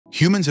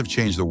Humans have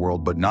changed the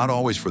world, but not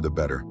always for the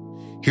better.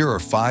 Here are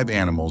 5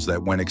 animals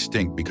that went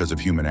extinct because of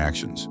human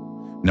actions.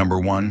 Number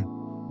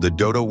 1, the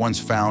dodo. Once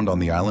found on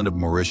the island of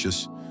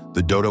Mauritius,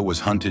 the dodo was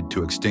hunted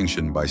to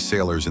extinction by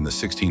sailors in the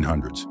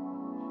 1600s.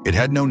 It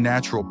had no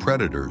natural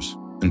predators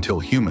until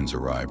humans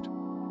arrived.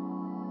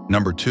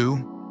 Number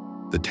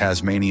 2, the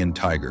Tasmanian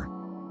tiger.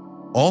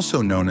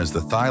 Also known as the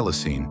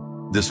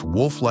thylacine, this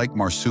wolf-like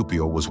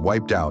marsupial was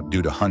wiped out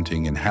due to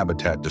hunting and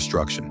habitat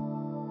destruction.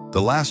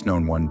 The last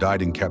known one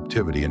died in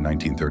captivity in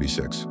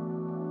 1936.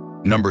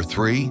 Number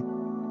 3,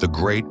 the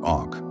great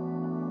auk.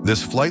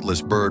 This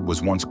flightless bird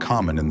was once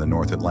common in the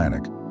North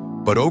Atlantic,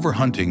 but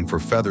overhunting for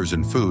feathers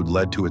and food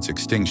led to its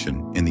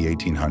extinction in the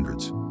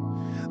 1800s.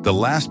 The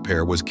last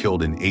pair was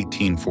killed in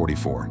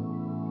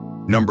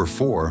 1844. Number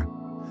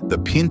 4, the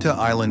Pinta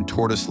Island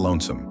tortoise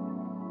lonesome.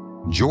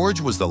 George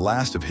was the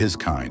last of his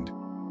kind.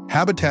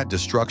 Habitat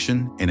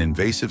destruction and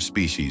invasive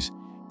species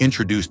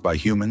introduced by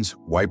humans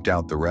wiped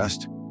out the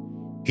rest.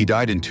 He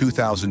died in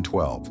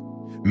 2012,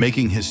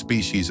 making his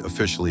species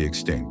officially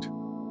extinct.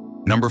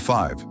 Number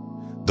 5,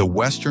 the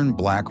western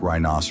black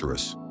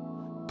rhinoceros.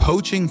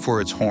 Poaching for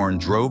its horn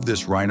drove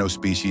this rhino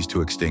species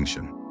to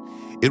extinction.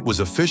 It was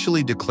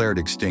officially declared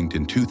extinct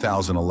in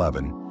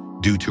 2011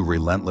 due to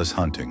relentless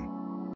hunting.